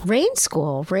Rain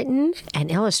School, written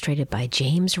and illustrated by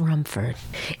James Rumford.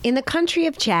 In the country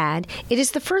of Chad, it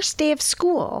is the first day of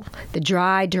school. The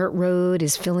dry dirt road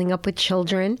is filling up with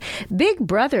children. Big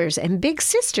brothers and big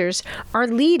sisters are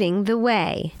leading the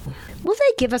way. Will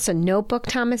they give us a notebook,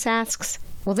 Thomas asks.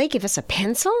 Will they give us a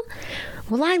pencil?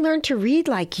 Will I learn to read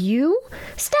like you?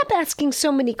 Stop asking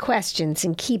so many questions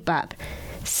and keep up,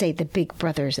 say the big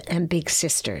brothers and big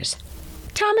sisters.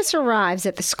 Thomas arrives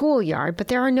at the schoolyard, but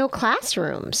there are no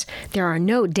classrooms. There are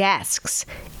no desks.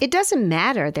 It doesn't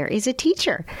matter. There is a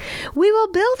teacher. We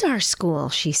will build our school,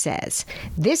 she says.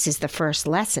 This is the first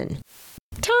lesson.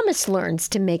 Thomas learns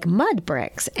to make mud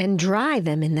bricks and dry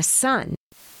them in the sun.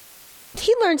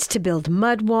 He learns to build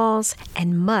mud walls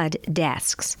and mud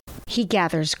desks. He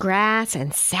gathers grass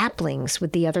and saplings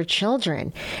with the other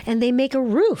children, and they make a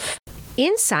roof.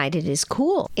 Inside it is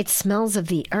cool. It smells of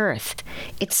the earth.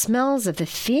 It smells of the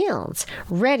fields,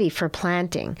 ready for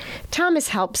planting. Thomas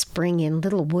helps bring in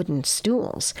little wooden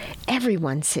stools.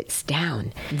 Everyone sits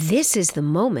down. This is the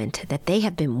moment that they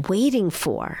have been waiting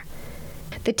for.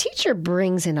 The teacher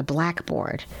brings in a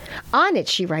blackboard. On it,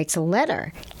 she writes a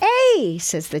letter. A,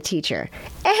 says the teacher.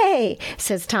 A,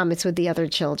 says Thomas with the other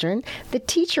children. The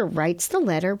teacher writes the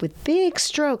letter with big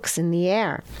strokes in the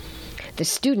air. The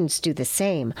students do the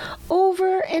same,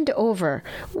 over and over.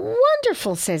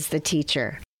 Wonderful, says the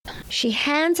teacher. She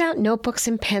hands out notebooks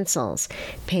and pencils.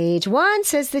 Page 1,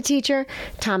 says the teacher.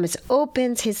 Thomas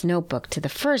opens his notebook to the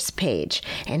first page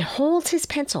and holds his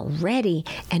pencil ready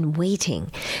and waiting.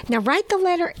 Now write the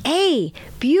letter A.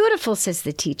 Beautiful, says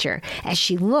the teacher, as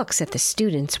she looks at the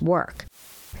students' work.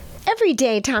 Every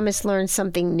day, Thomas learns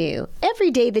something new. Every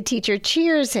day, the teacher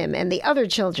cheers him and the other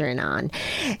children on.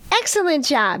 Excellent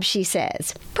job, she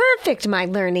says. Perfect, my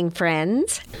learning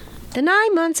friends. The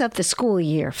 9 months of the school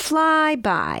year fly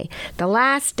by. The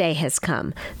last day has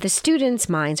come. The students'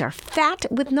 minds are fat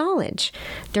with knowledge.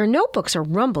 Their notebooks are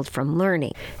rumbled from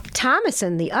learning. Thomas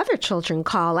and the other children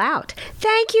call out,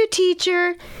 "Thank you,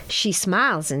 teacher." She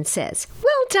smiles and says,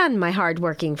 "Well done, my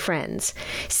hard-working friends.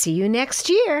 See you next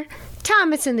year."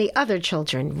 Thomas and the other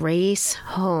children race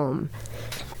home.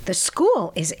 The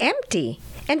school is empty.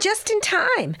 And just in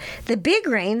time, the big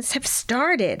rains have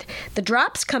started. The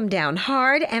drops come down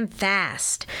hard and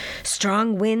fast.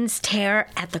 Strong winds tear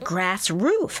at the grass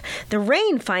roof. The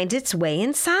rain finds its way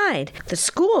inside. The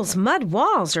school's mud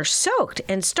walls are soaked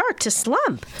and start to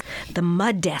slump. The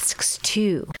mud desks,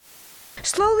 too.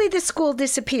 Slowly, the school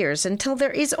disappears until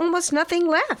there is almost nothing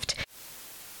left.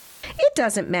 It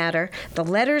doesn't matter. The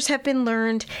letters have been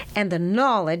learned and the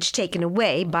knowledge taken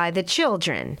away by the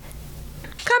children.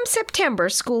 Come September,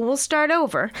 school will start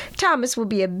over. Thomas will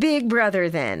be a big brother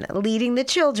then, leading the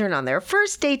children on their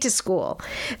first day to school.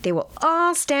 They will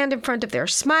all stand in front of their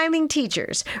smiling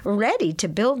teachers, ready to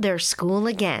build their school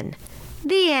again.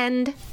 The end.